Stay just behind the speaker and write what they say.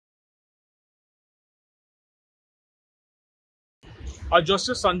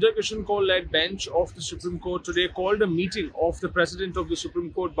Justice Sanjay Kishan Kaul-led bench of the Supreme Court today called a meeting of the President of the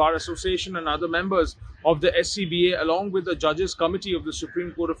Supreme Court Bar Association and other members of the SCBA along with the Judges Committee of the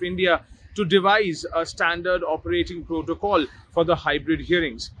Supreme Court of India to devise a standard operating protocol for the hybrid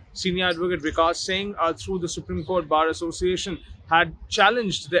hearings. Senior Advocate Vikas Singh, through the Supreme Court Bar Association, had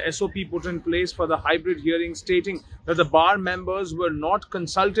challenged the SOP put in place for the hybrid hearing, stating that the bar members were not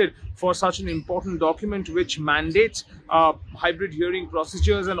consulted for such an important document which mandates hybrid hearing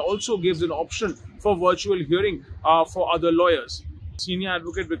procedures and also gives an option for virtual hearing for other lawyers. Senior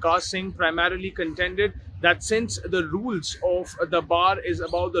Advocate Vikas Singh primarily contended that since the rules of the bar is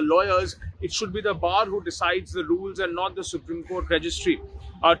about the lawyers, it should be the bar who decides the rules and not the Supreme Court registry.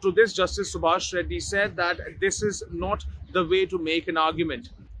 To this, Justice Subhash Reddy said that this is not the way to make an argument.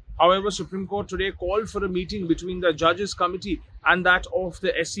 However, Supreme Court today called for a meeting between the Judges Committee and that of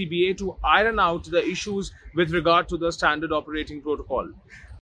the SCBA to iron out the issues with regard to the standard operating protocol.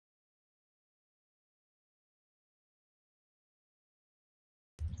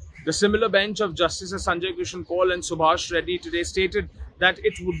 The similar bench of Justices Sanjay Kishan Kaul and Subhash Reddy today stated that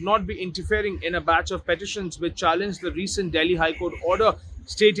it would not be interfering in a batch of petitions which challenged the recent Delhi High Court order,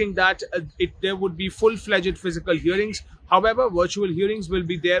 stating that there would be full-fledged physical hearings. However, virtual hearings will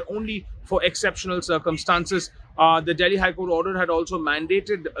be there only for exceptional circumstances. The Delhi High Court order had also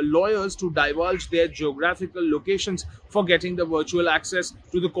mandated lawyers to divulge their geographical locations for getting the virtual access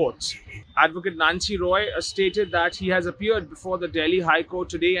to the courts. Advocate Nancy Roy stated that he has appeared before the Delhi High Court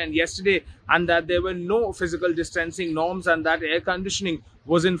today and yesterday and that there were no physical distancing norms and that air conditioning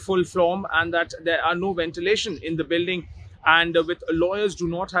was in full form and that there are no ventilation in the building, and with lawyers do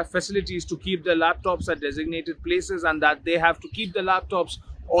not have facilities to keep their laptops at designated places and that they have to keep the laptops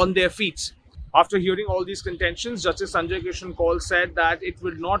on their feet. After hearing all these contentions, Justice Sanjay Kishan Kaul said that it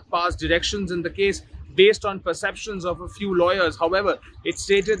will not pass directions in the case based on perceptions of a few lawyers. However, it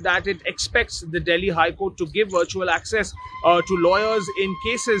stated that it expects the Delhi High Court to give virtual access to lawyers in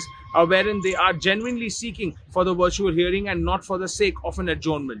cases wherein they are genuinely seeking for the virtual hearing and not for the sake of an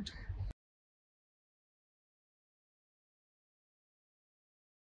adjournment.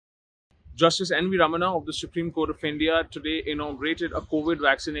 Justice NV Ramana of the Supreme Court of India today inaugurated a COVID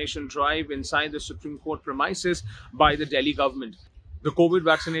vaccination drive inside the Supreme Court premises by the Delhi government. The COVID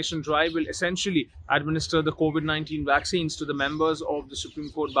vaccination drive will essentially administer the Covid-19 vaccines to the members of the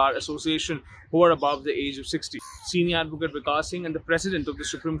Supreme Court Bar Association who are above the age of 60. Senior Advocate Vikas Singh and the President of the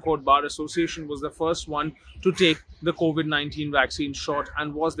Supreme Court Bar Association was the first one to take the Covid-19 vaccine shot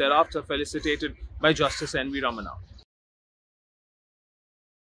and was thereafter felicitated by Justice NV Ramana.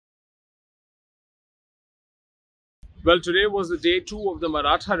 Well, today was the day 2 of the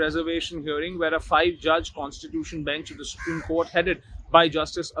Maratha Reservation hearing where a 5-judge constitution bench of the Supreme Court headed by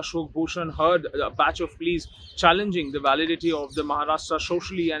Justice Ashok Bhushan heard a batch of pleas challenging the validity of the Maharashtra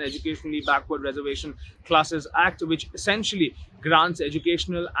Socially and Educationally Backward Reservation Classes Act, which essentially grants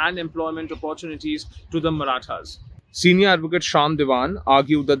educational and employment opportunities to the Marathas. Senior Advocate Shyam Diwan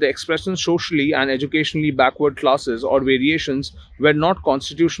argued that the expressions socially and educationally backward classes or variations were not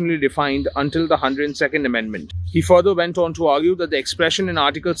constitutionally defined until the 102nd Amendment. He further went on to argue that the expression in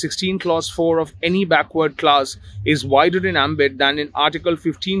Article 16 Clause 4 of any backward class is wider in ambit than in Article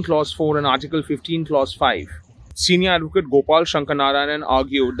 15 Clause 4 and Article 15 Clause 5. Senior Advocate Gopal Shankanarayanan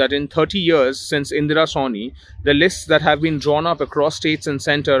argued that in 30 years since Indira Sawhney, the lists that have been drawn up across states and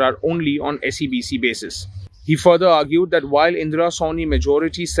centre are only on SEBC basis. He further argued that while Indira Sawhney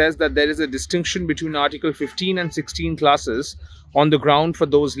majority says that there is a distinction between Article 15 and 16 classes on the ground for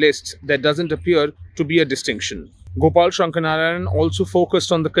those lists, there doesn't appear to be a distinction. Gopal Shankanarayanan also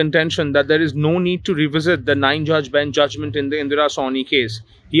focused on the contention that there is no need to revisit the 9-judge bench judgment in the Indira Sawhney case.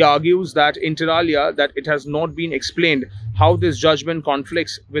 He argues that inter alia that it has not been explained how this judgment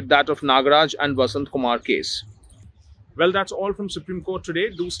conflicts with that of Nagaraj and Vasant Kumar case. Well, that's all from Supreme Court today.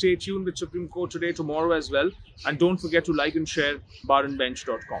 Do stay tuned with Supreme Court today tomorrow as well. And don't forget to like and share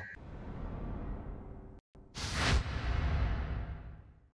barandbench.com.